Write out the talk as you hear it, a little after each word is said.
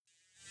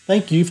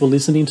Thank you for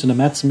listening to the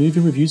Matt's Movie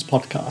Reviews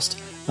podcast,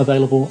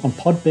 available on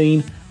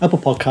Podbean, Apple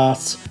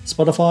Podcasts,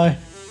 Spotify,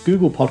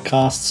 Google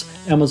Podcasts,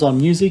 Amazon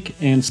Music,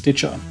 and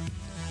Stitcher.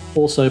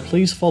 Also,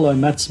 please follow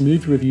Matt's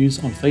Movie Reviews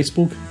on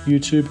Facebook,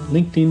 YouTube,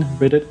 LinkedIn,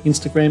 Reddit,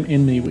 Instagram,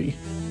 and MeWe.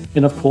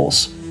 And of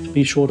course,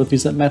 be sure to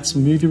visit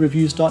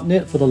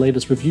mattsmoviereviews.net for the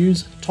latest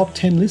reviews, top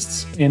 10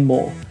 lists, and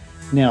more.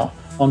 Now,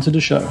 on to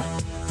the show.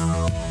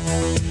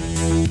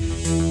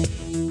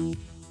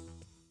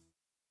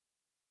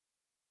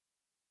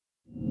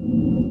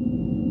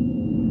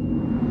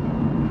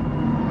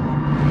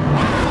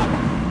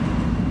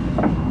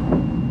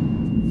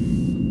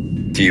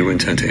 Do you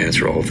intend to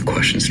answer all of the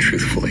questions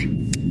truthfully?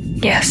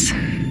 Yes.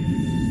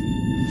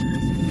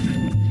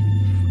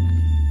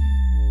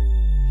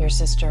 Your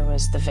sister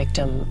was the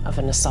victim of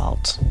an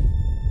assault.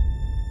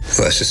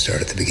 Let's just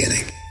start at the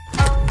beginning.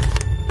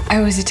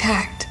 I was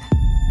attacked.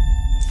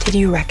 Did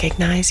you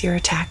recognize your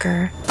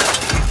attacker?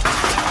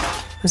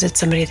 Was it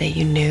somebody that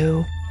you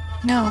knew?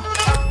 No.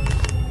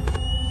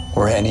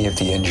 Were any of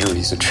the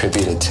injuries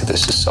attributed to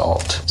this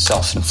assault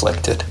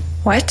self-inflicted?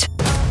 What?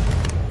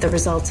 The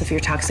results of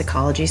your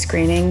toxicology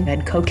screening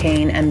had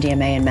cocaine,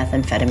 MDMA, and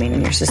methamphetamine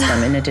in your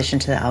system, in addition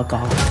to the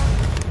alcohol.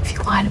 If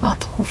you lied about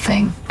the whole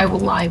thing, I will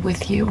lie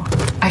with you.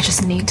 I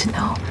just need to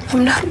know.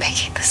 I'm not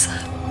making this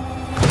up.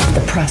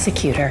 The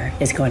prosecutor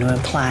is going to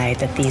imply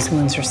that these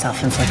wounds are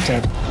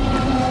self-inflicted.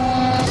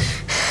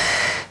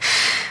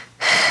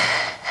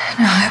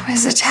 No, I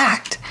was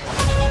attacked.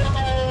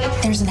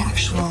 There's an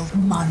actual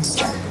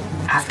monster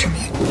after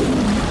me.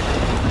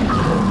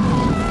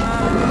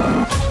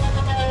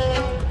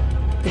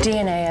 The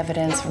DNA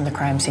evidence from the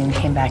crime scene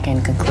came back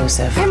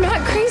inconclusive. I'm not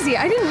crazy.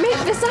 I didn't make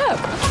this up.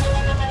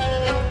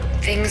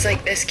 Things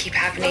like this keep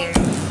happening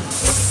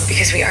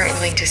because we aren't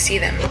willing to see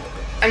them.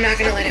 I'm not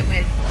gonna let it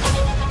win.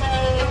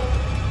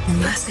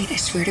 And last night, I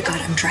swear to God,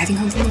 I'm driving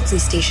home from the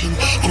police station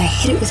and I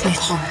hit it with my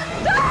car.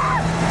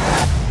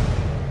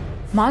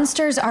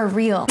 Monsters are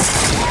real.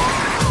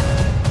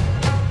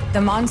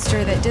 The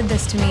monster that did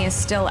this to me is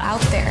still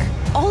out there.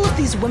 All of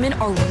these women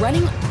are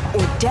running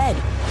or dead.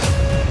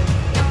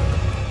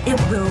 It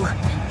will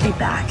be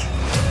back.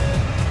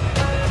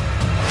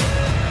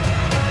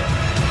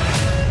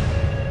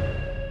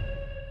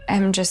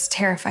 I'm just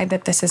terrified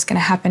that this is going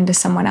to happen to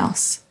someone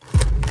else.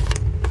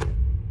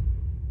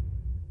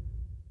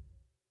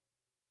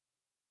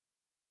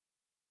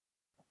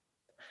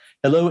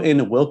 Hello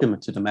and welcome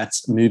to the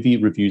Matt's Movie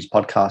Reviews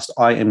podcast.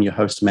 I am your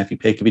host, Matthew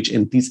Pekovic,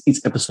 and this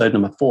is episode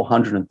number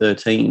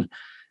 413.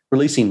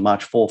 Releasing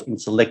March 4th in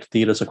select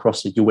theatres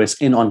across the US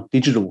and on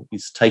digital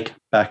is Take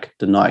Back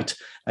the Night,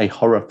 a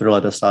horror thriller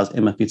that stars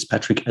Emma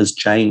Fitzpatrick as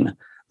Jane,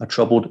 a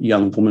troubled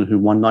young woman who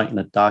one night in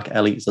a dark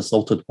alley is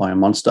assaulted by a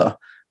monster.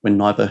 When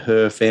neither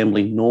her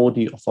family nor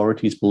the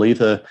authorities believe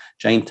her,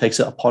 Jane takes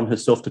it upon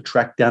herself to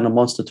track down a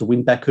monster to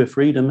win back her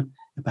freedom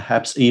and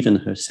perhaps even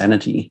her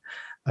sanity.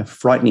 A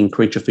frightening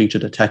creature feature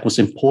that tackles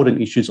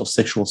important issues of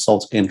sexual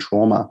assault and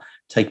trauma.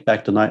 Take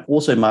Back the Night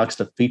also marks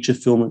the feature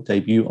film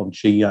debut of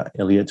Gia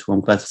Elliott, who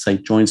I'm glad to say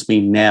joins me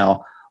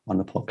now on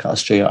the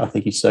podcast. Gia,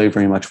 thank you so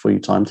very much for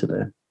your time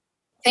today.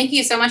 Thank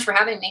you so much for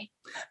having me.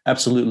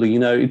 Absolutely.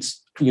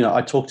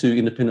 I talk to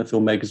independent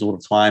filmmakers all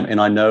the time,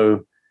 and I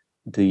know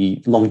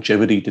the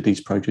longevity that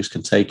these projects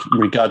can take. In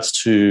regards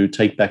to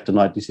Take Back the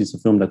Night, this is a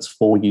film that's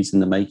 4 years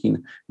in the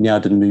making. Now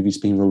that the movie's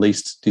being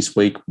released this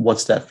week,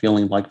 what's that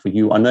feeling like for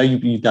you? I know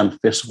you've done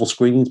festival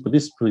screenings, but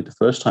this is really the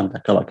first time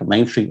that a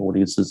mainstream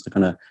audiences are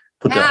going to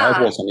put their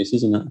eyeballs on this,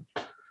 isn't it?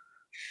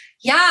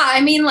 Yeah,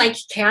 I mean,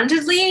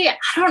 candidly, I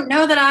don't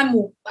know that I'm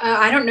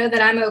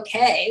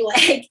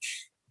okay.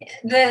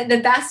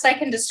 The best I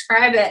can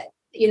describe it,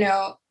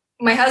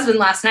 my husband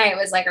last night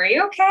was like, "Are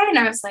you okay?" And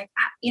I was like,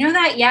 "You know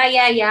that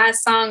yeah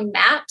song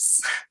Maps?"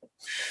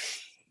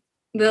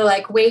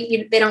 The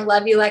wait, they don't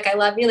love you like I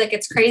love you.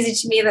 It's crazy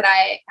to me that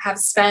I have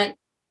spent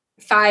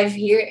 5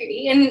 years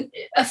in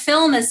a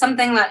film is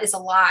something that is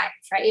alive,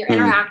 right? You're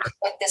interacting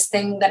with this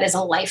thing that is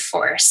a life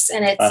force,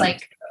 and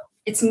it's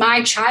it's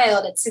my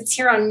child. It sits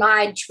here on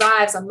my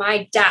drives on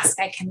my desk.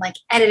 I can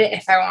edit it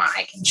if I want.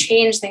 I can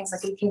change things.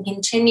 We can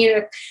continue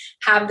to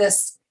have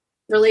this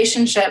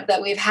relationship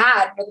that we've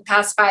had for the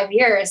past 5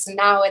 years. And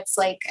now it's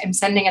I'm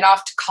sending it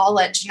off to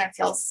college, and it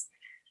feels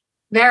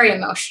very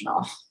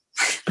emotional.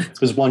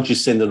 Because once you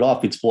send it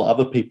off, it's for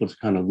other people to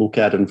kind of look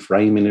at and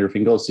frame and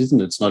everything else,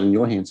 isn't it? It's not in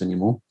your hands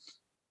anymore.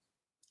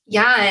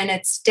 Yeah. And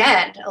it's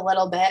dead a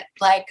little bit.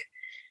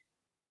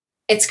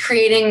 It's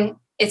creating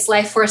its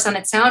life force on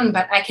its own,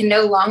 but I can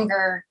no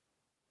longer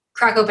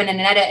crack open an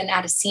edit and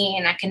add a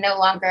scene. I can no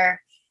longer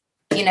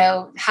read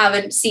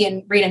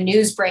a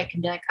news break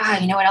and be like,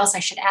 you know what else I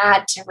should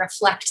add to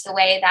reflect the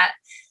way that,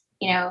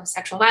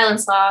 sexual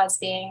violence law is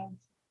being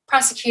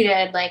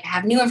prosecuted,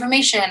 have new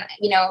information,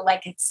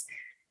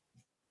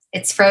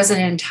 it's frozen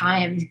in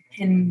time.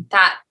 And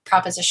that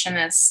proposition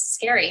is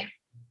scary.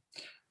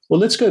 Well,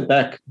 let's go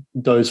back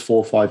those 4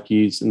 or 5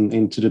 years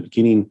and to the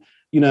beginning.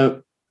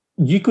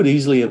 You could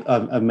easily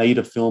have made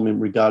a film in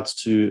regards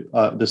to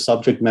the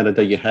subject matter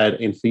that you had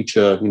and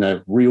feature,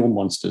 real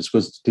monsters,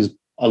 because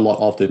a lot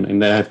of them,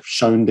 and they have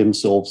shown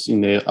themselves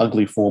in their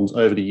ugly forms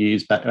over the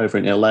years, back over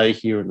in LA,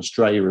 here in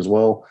Australia as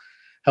well.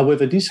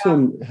 However, this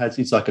film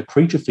it's like a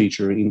creature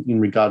feature in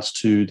regards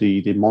to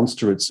the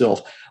monster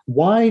itself.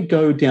 Why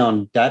go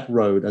down that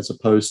road as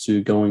opposed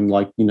to going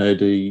like,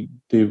 the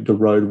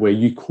road where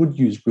you could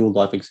use real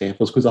life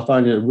examples? Because I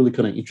find it a really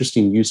kind of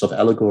interesting use of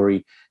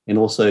allegory and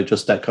also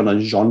just that kind of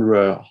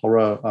genre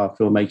horror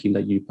filmmaking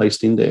that you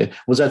placed in there.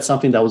 Was that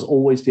something that was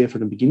always there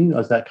from the beginning, or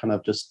has that kind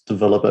of just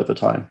developed over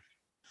time?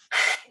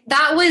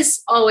 That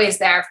was always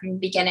there from the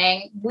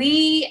beginning.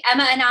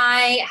 Emma and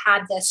I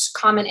had this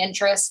common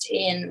interest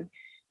in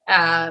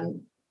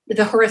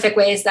the horrific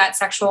ways that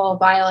sexual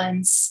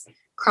violence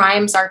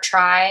crimes are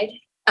tried,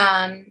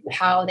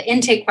 how the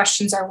intake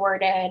questions are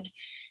worded,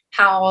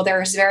 how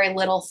there's very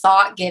little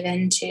thought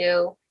given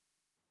to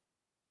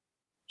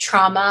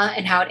trauma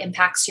and how it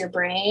impacts your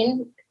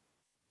brain.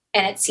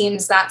 And it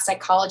seems that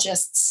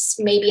psychologists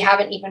maybe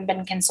haven't even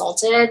been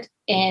consulted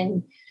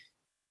in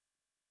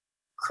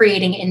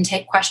creating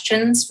intake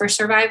questions for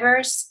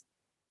survivors.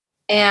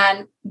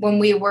 And when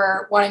we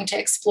were wanting to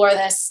explore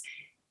this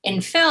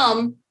in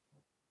film,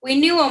 we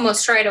knew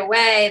almost right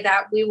away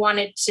that we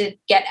wanted to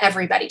get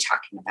everybody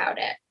talking about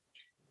it,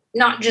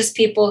 not just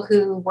people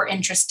who were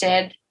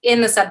interested in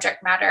the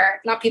subject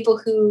matter, not people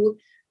who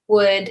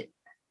would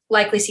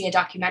likely see a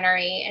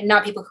documentary, and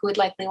not people who would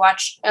likely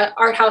watch an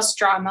art house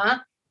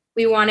drama.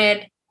 We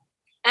wanted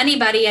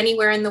anybody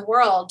anywhere in the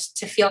world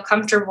to feel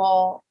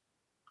comfortable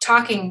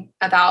talking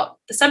about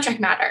the subject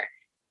matter.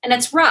 And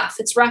it's rough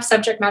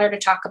subject matter to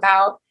talk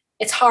about.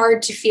 It's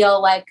hard to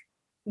feel like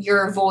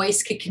your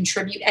voice could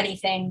contribute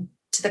anything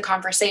to the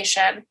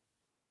conversation.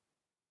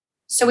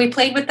 So we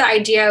played with the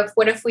idea of,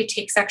 what if we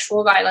take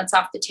sexual violence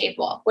off the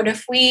table? What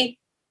if we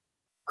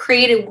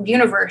create a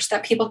universe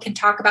that people can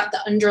talk about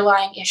the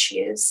underlying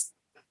issues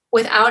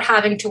without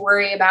having to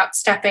worry about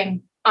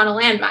stepping on a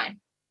landmine?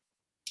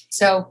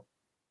 So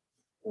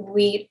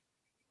we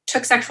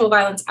took sexual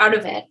violence out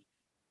of it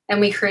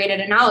and we created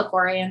an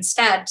allegory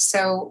instead,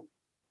 so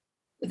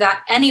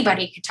that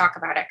anybody could talk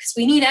about it, because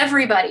we need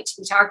everybody to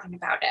be talking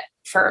about it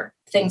for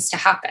things to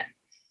happen.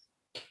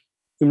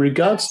 In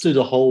regards to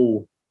the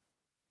whole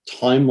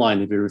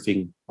timeline of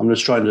everything, I'm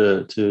just trying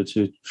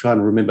to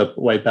remember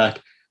way back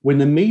when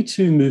the Me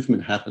Too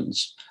movement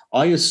happens.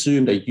 I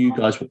assume that you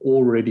guys were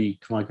already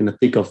kind of going to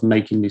think of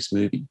making this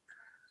movie.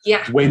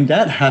 Yeah. When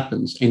that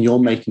happens and you're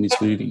making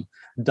this movie,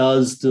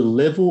 does the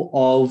level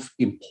of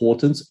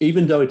importance,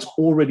 even though it's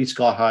already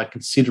sky high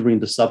considering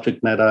the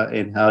subject matter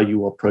and how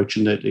you are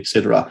approaching it,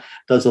 etc.,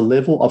 does the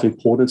level of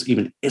importance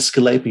even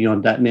escalate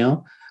beyond that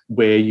now,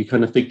 where you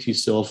kind of think to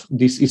yourself,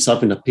 this is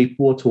something that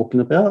people are talking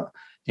about,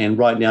 and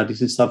right now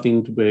this is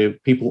something where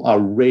people are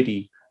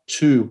ready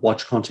to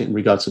watch content in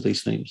regards to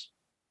these themes?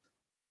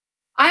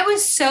 I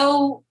was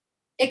so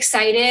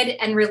excited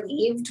and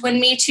relieved when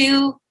Me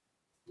Too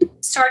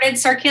started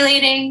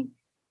circulating.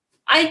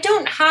 I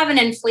don't have an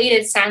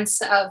inflated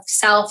sense of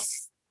self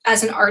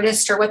as an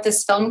artist or what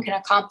this film can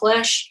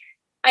accomplish.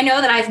 I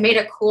know that I've made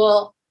a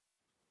cool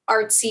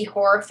artsy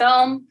horror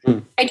film.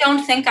 I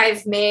don't think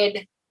I've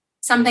made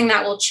something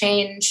that will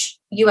change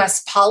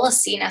US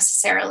policy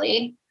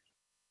necessarily.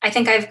 I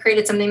think I've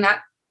created something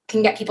that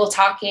can get people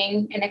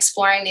talking and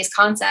exploring these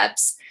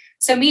concepts.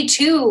 So Me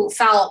Too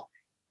felt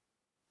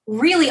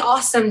really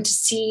awesome to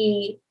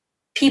see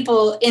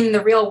people in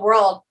the real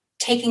world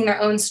taking their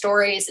own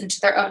stories into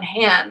their own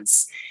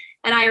hands.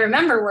 And I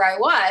remember where I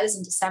was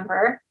in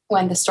December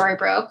when the story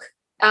broke,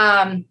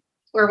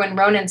 or when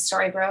Ronan's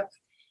story broke.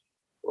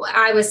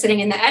 I was sitting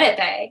in the edit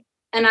bay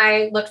and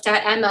I looked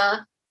at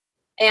Emma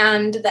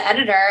and the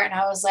editor and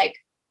I was like,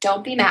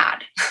 don't be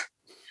mad,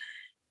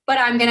 but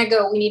I'm going to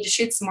go, we need to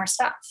shoot some more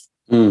stuff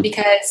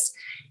because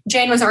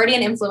Jane was already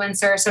an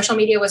influencer. Social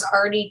media was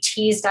already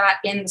teased at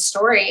in the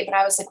story, but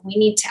I was like, we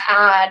need to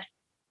add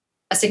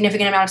a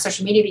significant amount of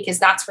social media because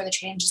that's where the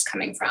change is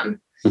coming from.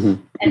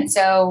 And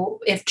so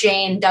if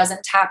Jane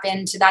doesn't tap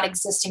into that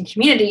existing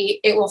community,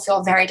 it will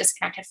feel very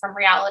disconnected from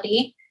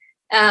reality.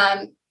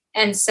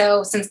 And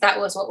so since that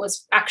was what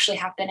was actually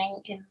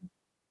happening in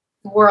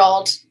the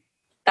world,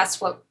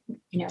 that's what,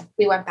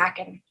 we went back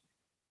and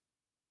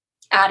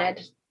added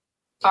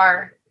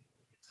our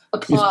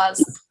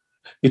applause.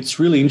 It's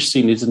really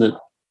interesting, isn't it?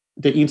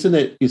 The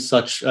internet is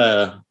such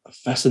a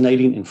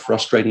fascinating and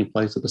frustrating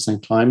place at the same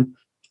time.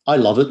 I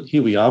love it.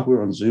 Here we are.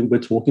 We're on Zoom. We're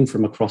talking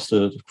from across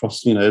the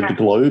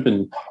globe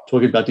and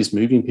talking about this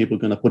movie, and people are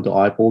going to put their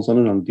eyeballs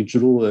on it on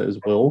digital as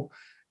well.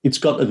 It's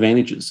got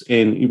advantages,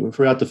 and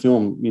throughout the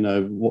film,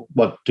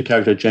 what the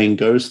character Jane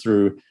goes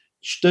through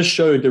does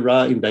show there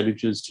are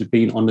advantages to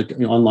being on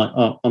the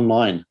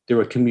online. There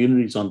are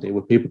communities on there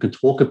where people can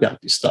talk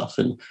about this stuff,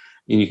 and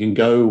you can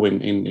go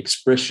and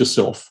express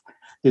yourself.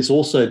 There's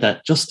also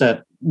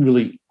that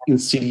really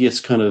insidious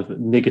kind of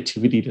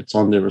negativity that's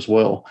on there as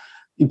well.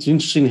 It's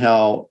interesting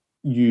how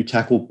you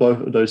tackle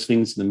both of those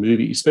things in the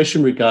movie,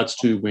 especially in regards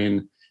to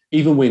when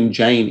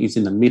Jane is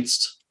in the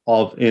midst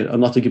of,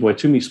 not to give away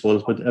too many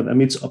spoilers, but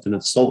amidst of an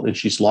assault and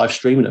she's live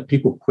streaming it,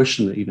 people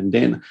question it even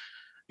then.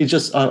 It's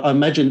just, I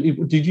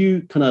imagine, did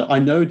you I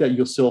know that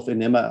yourself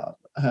and Emma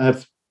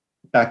have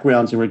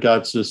backgrounds in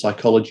regards to the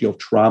psychology of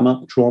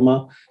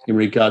trauma in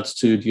regards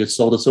to the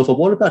assault itself. But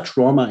what about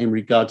trauma in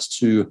regards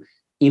to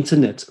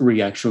internet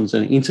reactions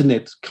and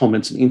internet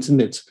comments and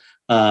internet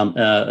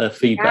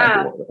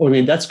feedback? Yeah. I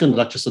mean, that's going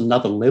to just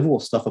another level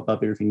of stuff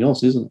above everything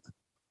else, isn't it?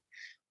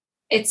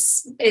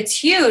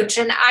 It's huge.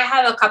 And I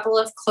have a couple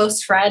of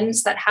close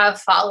friends that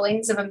have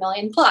followings of 1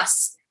 million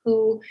plus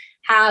who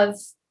have,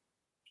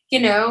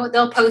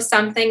 they'll post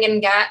something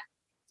and get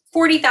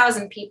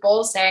 40,000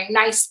 people saying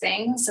nice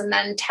things and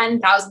then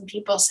 10,000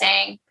 people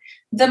saying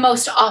the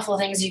most awful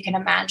things you can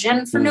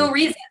imagine for no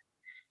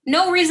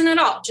reason at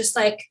all, just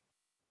like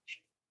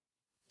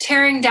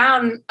tearing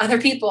down other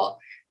people.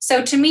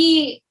 So to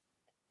me,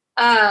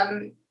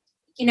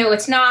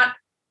 it's not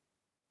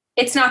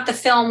the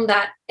film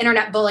that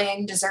internet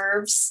bullying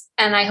deserves.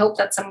 And I hope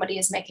that somebody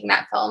is making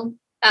that film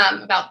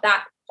about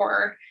that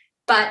horror,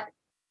 but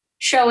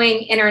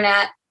showing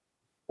internet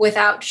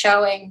without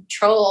showing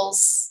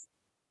trolls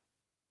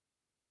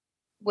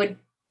would,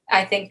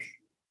 I think,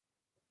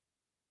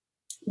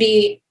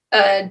 be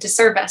a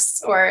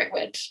disservice, or it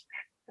would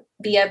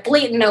be a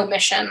blatant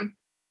omission.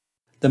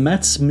 The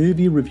Matt's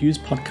Movie Reviews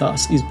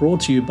podcast is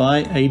brought to you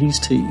by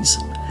 80s Tees.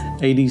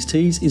 80s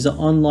Tees is an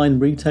online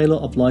retailer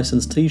of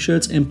licensed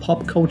t-shirts and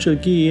pop culture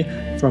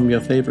gear from your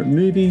favorite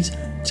movies,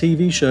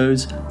 TV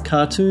shows,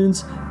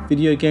 cartoons,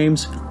 video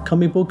games,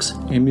 comic books,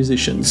 and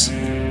musicians.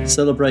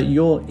 Celebrate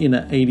your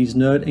inner 80s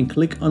nerd and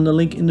click on the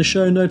link in the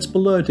show notes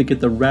below to get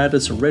the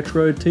raddest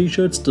retro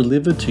t-shirts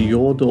delivered to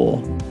your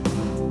door.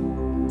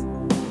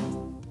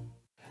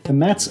 The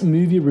Matt's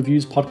Movie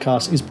Reviews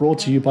podcast is brought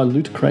to you by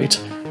Loot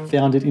Crate.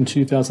 Founded in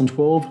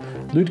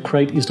 2012, Loot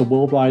Crate is the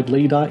worldwide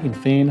leader in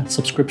fan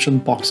subscription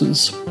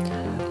boxes.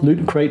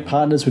 Loot Crate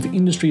partners with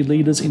industry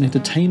leaders in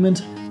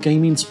entertainment,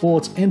 gaming,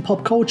 sports, and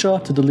pop culture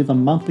to deliver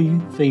monthly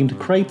themed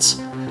crates,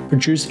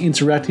 produce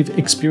interactive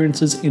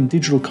experiences in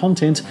digital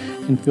content,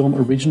 and film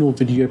original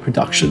video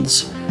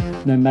productions.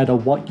 No matter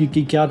what you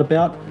geek out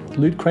about,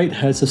 Loot Crate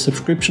has a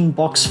subscription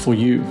box for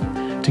you.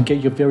 To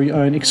get your very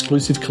own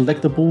exclusive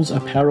collectibles,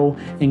 apparel,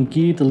 and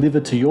gear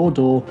delivered to your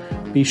door,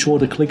 be sure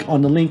to click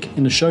on the link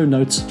in the show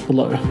notes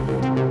below.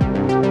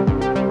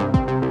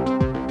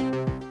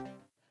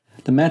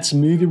 The Matt's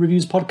Movie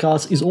Reviews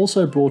podcast is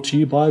also brought to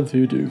you by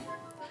Vudu.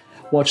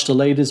 Watch the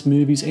latest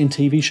movies and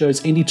TV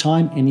shows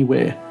anytime,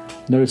 anywhere.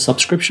 No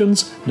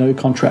subscriptions, no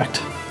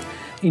contract.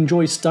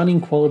 Enjoy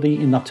stunning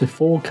quality in up to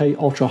 4K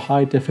ultra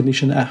high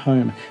definition at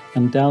home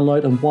and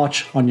download and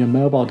watch on your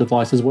mobile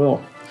device as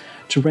well.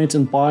 To rent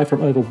and buy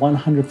from over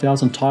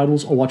 100,000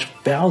 titles or watch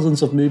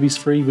thousands of movies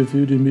free with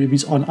Vudu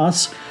Movies on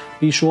us,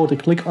 be sure to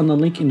click on the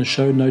link in the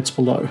show notes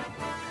below.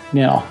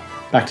 Now,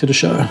 back to the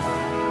show.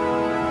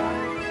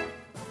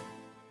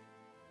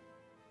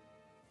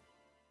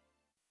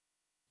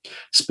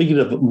 Speaking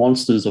of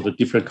monsters of a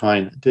different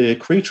kind, the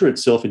creature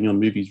itself in your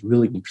movie is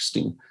really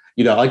interesting.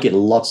 I get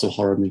lots of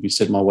horror movies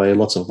sent my way,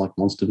 lots of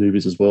monster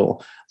movies as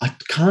well. I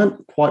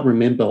can't quite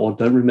remember or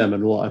don't remember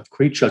at all a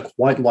creature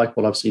quite like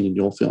what I've seen in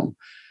your film.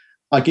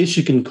 I guess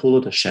you can call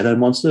it a shadow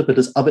monster, but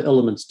there's other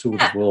elements to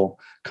it as well.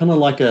 Kind of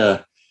like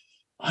it's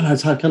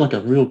kind of like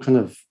a real kind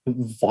of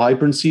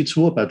vibrancy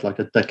to it, but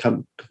that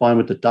combined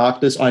with the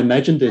darkness. I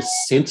imagine there's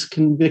scent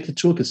connected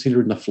to it,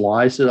 considering the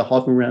flies that are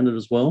hovering around it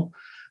as well.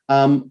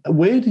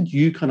 Where did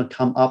you kind of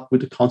come up with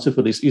the concept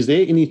for this? Is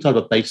there any type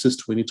of basis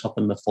to any type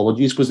of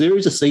mythologies? Because there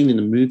is a scene in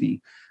the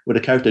movie where the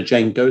character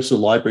Jane goes to the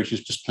library,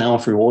 she's just plowing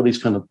through all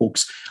these kind of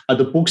books. Are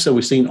the books that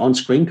we're seeing on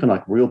screen kind of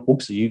like real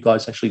books that you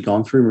guys actually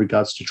gone through in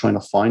regards to trying to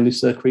find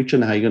this creature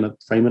and how you're going to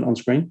frame it on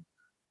screen?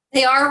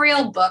 They are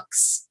real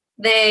books.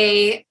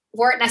 They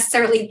weren't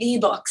necessarily the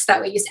books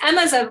that we used.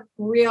 Emma's a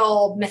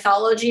real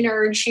mythology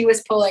nerd. She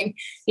was pulling,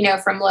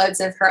 from loads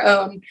of her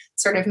own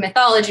sort of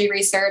mythology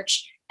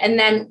research. And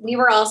then we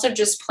were also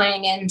just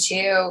playing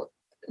into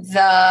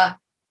the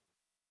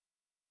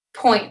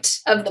point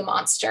of the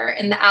monster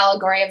and the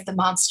allegory of the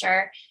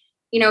monster.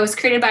 It was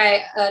created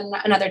by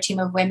another team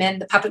of women.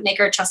 The puppet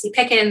maker, Chelsea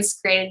Pickens,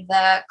 created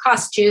the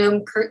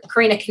costume.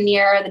 Karina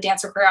Kinnear, the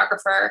dancer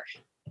choreographer,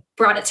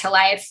 brought it to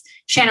life.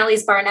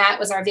 Shannalise Barnett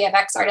was our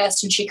VFX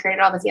artist, and she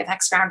created all the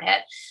VFX around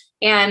it.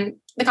 And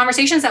the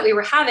conversations that we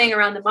were having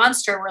around the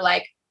monster were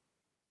like,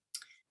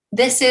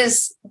 this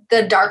is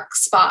the dark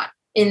spot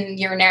in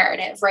your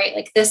narrative, right?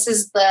 Like, this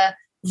is the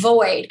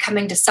void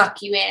coming to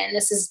suck you in.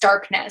 This is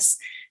darkness.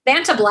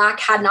 Vanta Black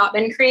had not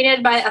been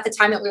created at the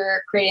time that we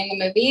were creating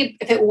the movie.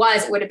 If it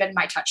was, it would have been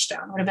my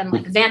touchstone. It would have been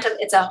like Vanta.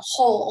 It's a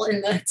hole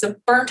it's a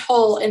burnt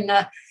hole in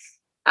the,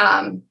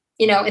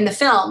 in the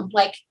film.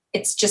 Like,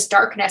 it's just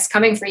darkness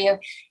coming for you.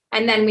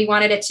 And then we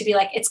wanted it to be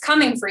like, it's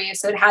coming for you.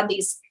 So it had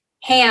these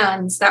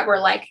hands that were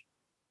like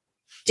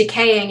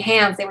decaying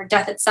hands. They were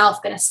death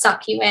itself, going to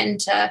suck you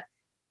into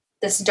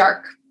this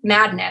dark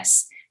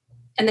madness.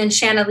 And then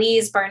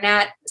Shannalise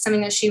Barnett,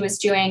 something that she was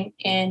doing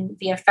in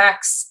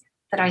VFX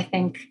that I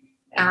think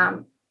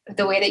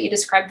the way that you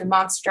described the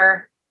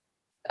monster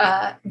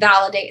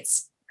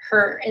validates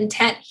her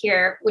intent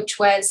here, which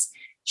was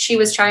she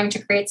was trying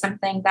to create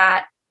something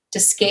that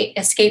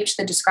escaped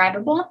the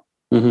describable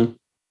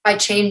by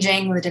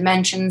changing the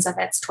dimensions of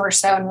its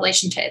torso in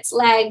relation to its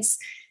legs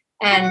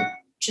and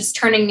just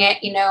turning it,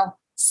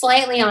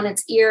 slightly on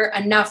its ear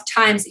enough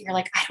times that you're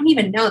like, I don't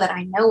even know that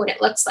I know what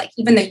it looks like,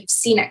 even though you've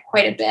seen it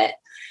quite a bit.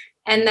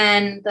 And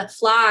then the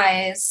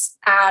flies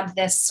add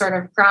this sort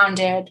of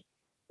grounded,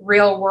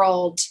 real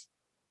world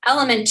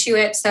element to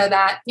it so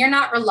that you're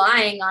not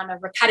relying on a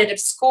repetitive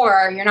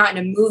score. You're not in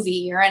a movie,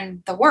 you're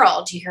in the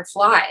world. You hear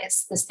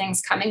flies, this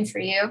thing's coming for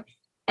you.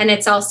 And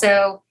it's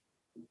also,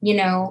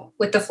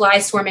 with the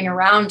flies swarming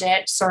around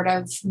it, sort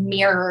of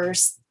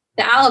mirrors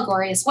the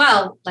allegory as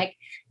well. Like,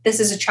 this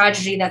is a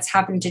tragedy that's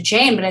happened to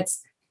Jane, but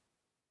it's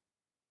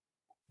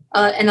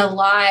an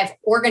alive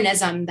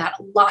organism that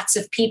lots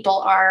of people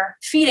are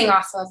feeding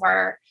off of,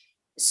 are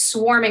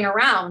swarming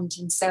around.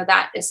 And so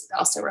that is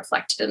also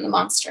reflected in the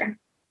monster.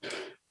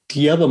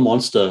 The other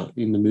monster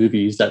in the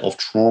movie is that of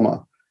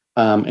trauma.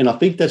 And I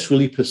think that's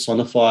really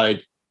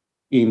personified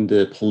in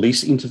the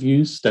police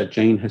interviews that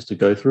Jane has to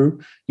go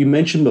through. You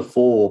mentioned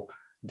before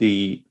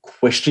the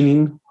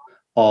questioning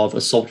of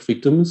assault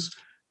victims.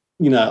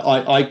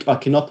 I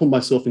cannot put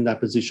myself in that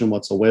position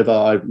whatsoever.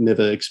 I've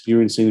never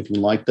experienced anything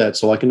like that,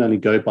 so I can only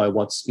go by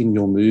what's in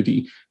your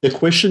movie. The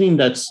questioning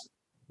that's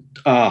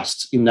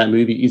asked in that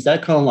movie, is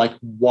that kind of like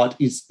what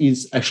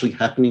is actually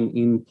happening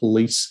in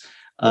police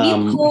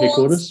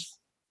headquarters?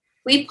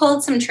 We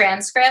pulled some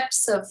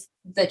transcripts of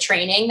the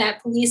training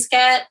that police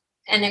get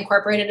and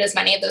incorporated as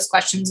many of those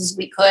questions as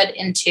we could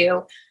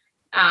into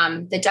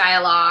the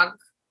dialogue,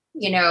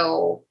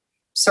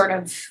 sort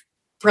of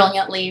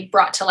brilliantly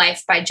brought to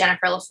life by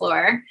Jennifer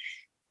LaFleur,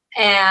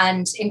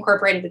 and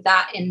incorporated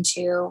that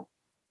into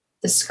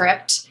the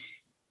script.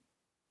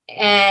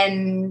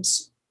 And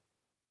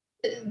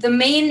the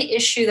main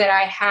issue that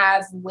I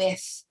have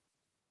with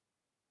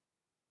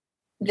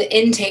the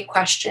intake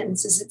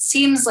questions is it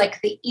seems like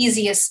the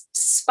easiest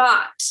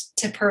spot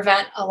to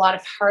prevent a lot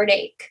of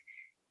heartache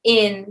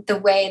in the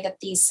way that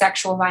these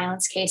sexual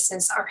violence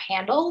cases are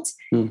handled.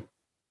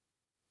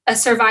 A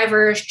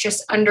survivor has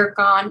just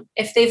undergone,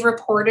 if they've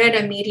reported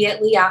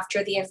immediately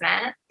after the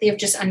event, they've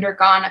just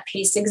undergone a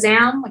PACE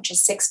exam, which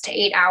is 6 to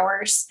 8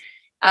 hours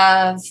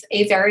of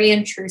a very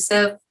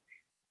intrusive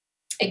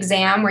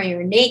exam where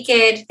you're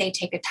naked. They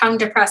take a tongue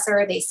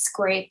depressor. They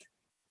scrape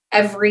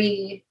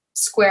every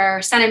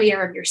square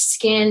centimeter of your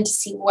skin to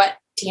see what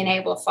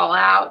DNA will fall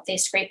out. They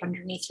scrape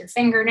underneath your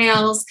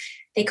fingernails.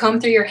 They comb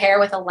through your hair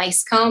with a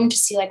lice comb to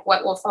see like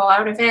what will fall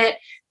out of it.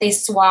 They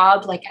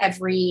swab like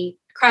every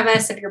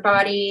crevice of your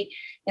body.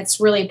 It's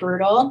really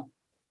brutal.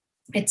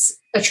 It's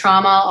a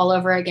trauma all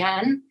over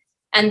again.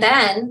 And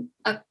then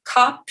a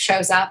cop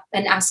shows up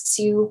and asks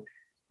you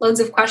loads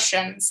of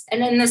questions.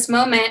 And in this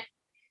moment,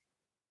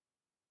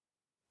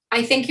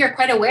 I think you're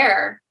quite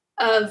aware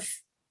of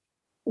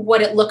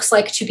what it looks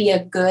like to be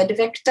a good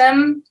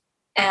victim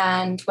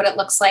and what it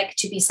looks like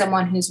to be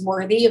someone who's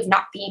worthy of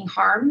not being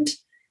harmed.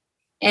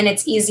 And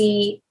it's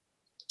easy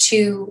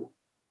to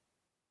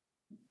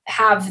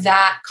have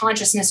that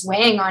consciousness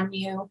weighing on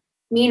you.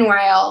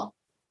 Meanwhile,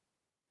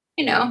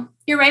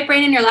 your right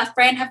brain and your left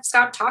brain have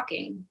stopped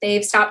talking.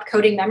 They've stopped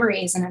coding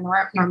memories in a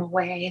normal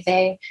way.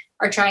 They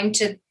are trying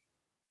to,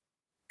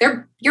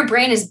 your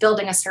brain is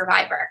building a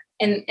survivor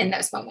in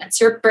those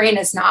moments. Your brain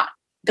is not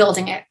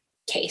building a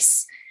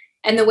case.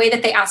 And the way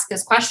that they ask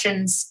those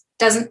questions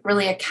doesn't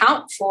really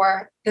account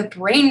for the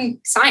brain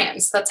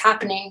science that's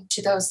happening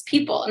to those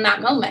people in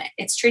that moment.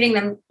 It's treating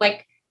them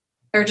like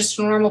they're just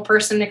a normal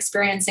person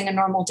experiencing a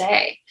normal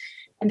day.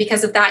 And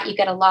because of that, you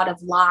get a lot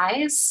of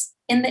lies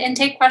in the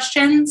intake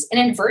questions,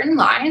 inadvertent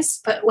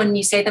lies. But when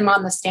you say them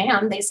on the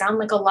stand, they sound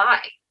like a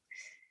lie.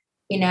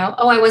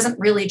 Oh, I wasn't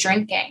really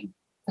drinking.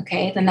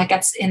 Okay, then that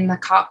gets in the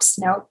cop's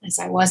note as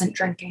I wasn't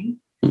drinking.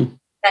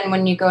 Then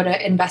when you go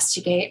to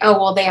investigate, oh,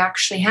 well, they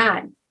actually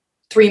had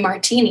 3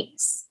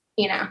 martinis,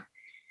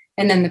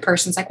 And then the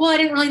person's like, well, I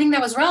didn't really think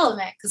that was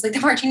relevant because like the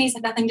martinis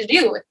had nothing to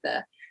do with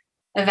the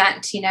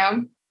event,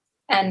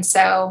 And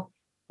so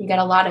you get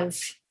a lot of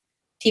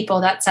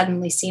people that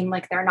suddenly seem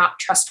like they're not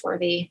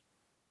trustworthy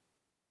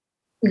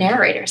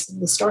narrators of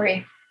the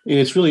story. And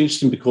it's really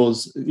interesting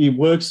because it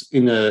works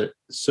in a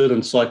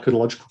certain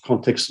psychological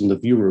context in the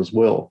viewer as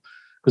well.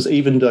 Because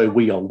even though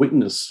we are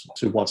witness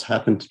to what's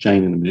happened to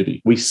Jane in the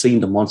movie, we've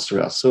seen the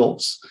monster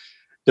ourselves.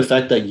 The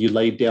fact that you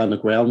laid down the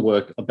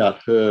groundwork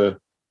about her,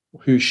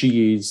 who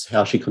she is,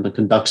 how she kind of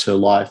conducts her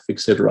life,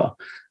 etc.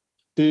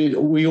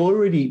 We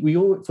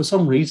all, for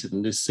some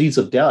reason, there's seeds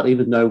of doubt,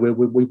 even though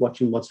we're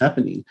watching what's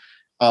happening.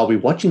 Are we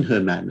watching her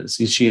madness?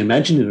 Is she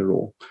imagining it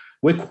all?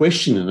 We're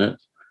questioning it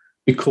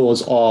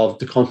because of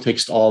the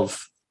context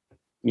of,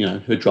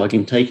 her drug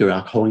intake, her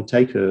alcohol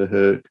intake,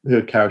 her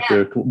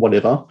character,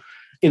 whatever.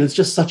 And it's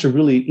just such a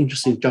really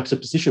interesting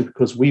juxtaposition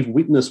because we've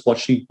witnessed what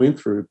she went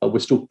through, but we're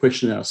still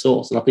questioning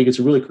ourselves. And I think it's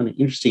a really kind of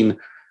interesting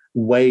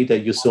way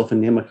that yourself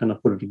and Emma kind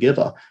of put it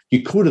together.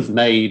 You could have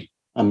made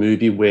a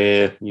movie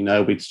where,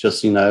 it's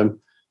just,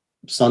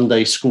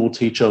 Sunday school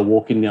teacher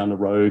walking down the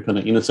road, kind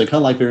of innocent, kind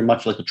of like very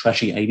much like the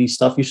trashy 80s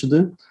stuff you should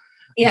do.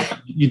 Yeah.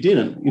 You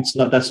didn't. It's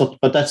not. That's not.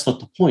 But that's not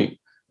the point.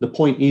 The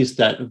point is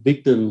that a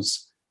victim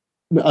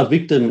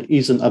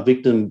isn't a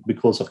victim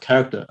because of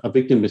character. A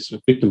victim is a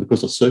victim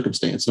because of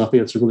circumstance. And I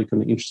think that's a really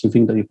kind of interesting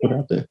thing that you put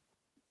out there.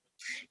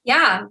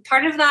 Yeah,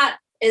 part of that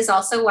is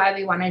also why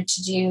we wanted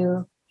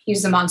to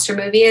use the monster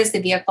movie as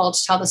the vehicle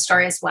to tell the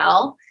story as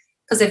well.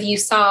 Because if you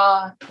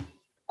saw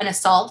an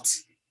assault,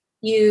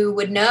 you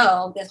would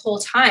know the whole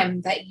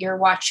time that you're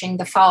watching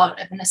the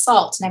fallout of an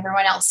assault and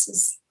everyone else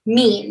is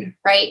mean,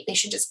 right? They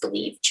should just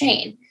believe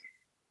Jane.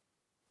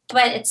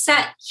 But it's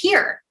set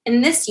here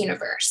in this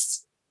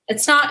universe.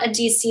 It's not a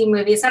DC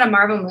movie. It's not a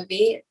Marvel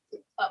movie.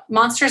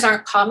 Monsters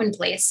aren't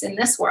commonplace in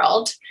this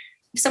world.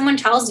 If someone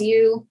tells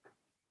you,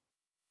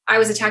 I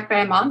was attacked by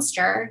a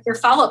monster, your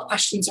follow-up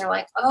questions are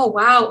like, oh,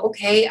 wow,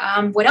 okay,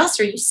 what else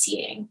are you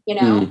seeing? You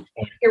know,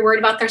 you're worried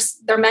about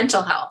their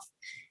mental health.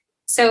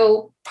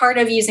 So part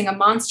of using a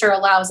monster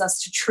allows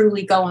us to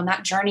truly go on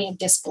that journey of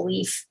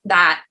disbelief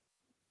that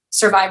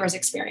survivors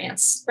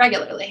experience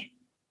regularly.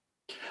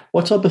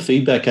 What type of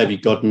feedback have you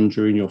gotten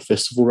during your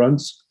festival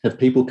runs? Have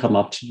people come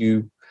up to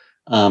you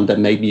that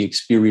maybe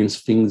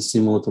experience things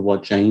similar to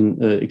what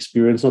Jane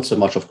experienced? Not so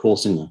much, of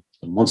course, in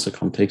the monster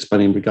context, but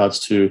in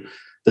regards to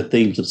the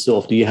themes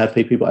itself. Do you have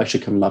people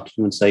actually coming up to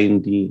you and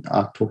saying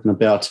talking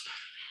about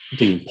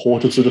the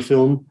importance of the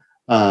film?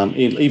 And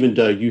even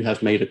though you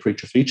have made a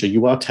creature feature,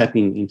 you are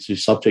tapping into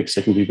subjects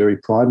that can be very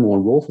primal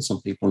and raw for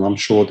some people. And I'm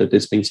sure that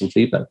there's been some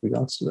feedback in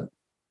regards to that.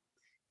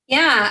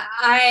 Yeah,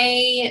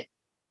 I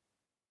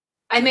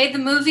made the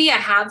movie. I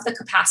have the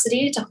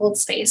capacity to hold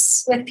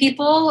space with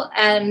people.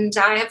 And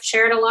I have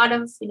shared a lot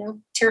of,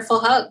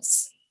 tearful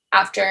hugs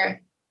after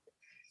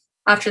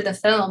the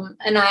film.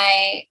 And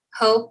I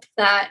hope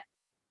that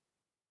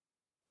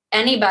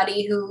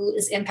anybody who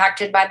is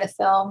impacted by the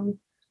film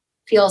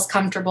feels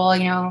comfortable,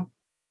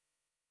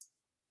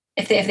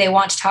 if they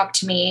want to talk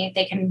to me,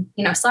 they can,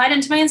 slide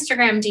into my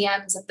Instagram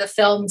DMs of the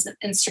film's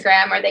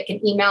Instagram, or they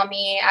can email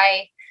me.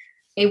 I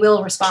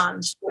will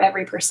respond to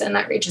every person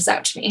that reaches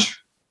out to me.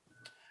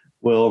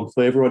 Well,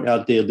 for everyone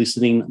out there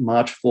listening,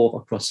 March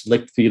 4th across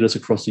select theatres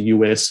across the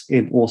US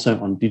and also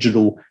on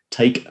digital,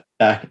 Take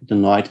Back the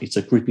Night. It's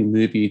a gripping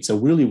movie. It's a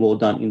really well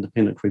done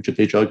independent creature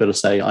feature. I've got to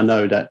say, I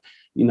know that,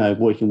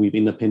 working with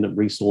independent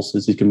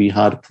resources, it can be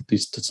hard to put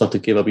this stuff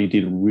together, but you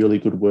did really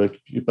good work,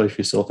 both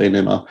yourself and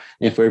Emma.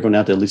 And for everyone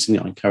out there listening,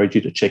 I encourage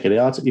you to check it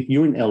out. If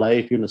you're in LA,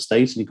 if you're in the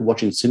States and you can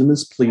watch in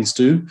cinemas, please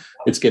do.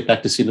 Let's get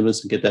back to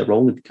cinemas and get that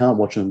rolling. If you can't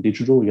watch it on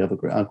digital, you have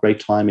a great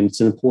time, and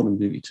it's an important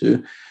movie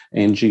too.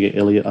 And Gia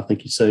Elliott, I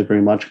thank you so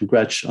very much.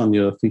 Congrats on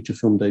your feature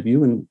film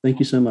debut, and thank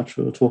you so much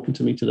for talking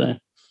to me today.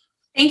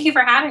 Thank you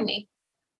for having me.